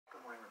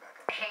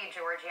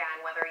Georgia, and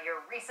whether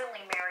you're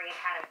recently married,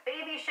 had a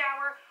baby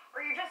shower,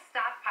 or you're just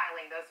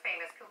stockpiling those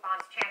famous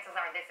coupons, chances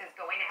are this is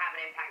going to have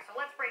an impact. So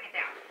let's break it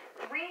down.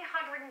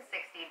 360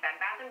 Bed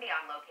Bath &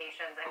 Beyond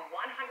locations and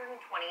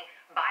 120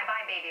 Bye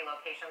Bye Baby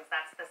locations,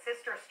 that's the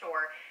sister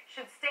store,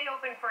 should stay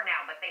open for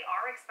now, but they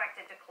are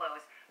expected to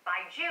close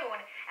by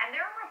June. And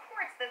there are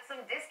reports that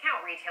some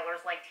discount retailers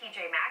like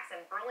TJ Maxx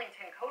and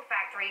Burlington Coat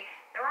Factory,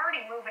 they're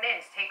already moving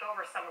in to take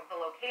over some of the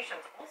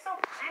locations. Also,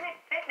 Planet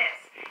Fitness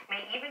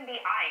may even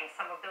be eyeing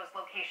some of those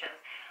locations.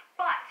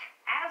 But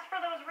as for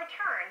those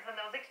returns and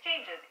those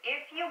exchanges,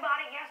 if you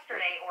bought it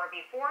yesterday or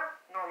before,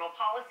 normal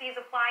policies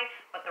apply,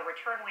 but the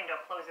return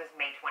window closes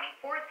May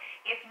 24th.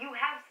 If you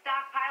have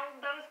stockpiled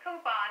those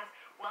coupons,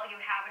 well, you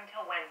have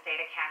until Wednesday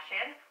to cash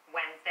in,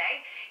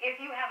 Wednesday. If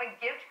you have a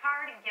gift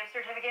card, gift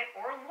certificate,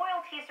 or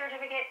loyalty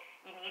certificate,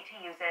 you need to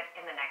use it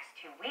in the next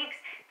 2 weeks.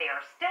 They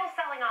are still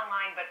selling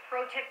online, but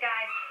pro tip,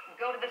 guys,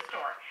 go to the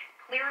store.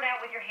 Clear it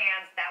out with your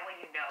hands. That way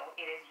you know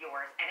it is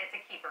yours, and it's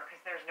a keeper because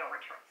there's no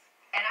returns.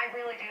 And I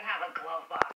really do have a glove box.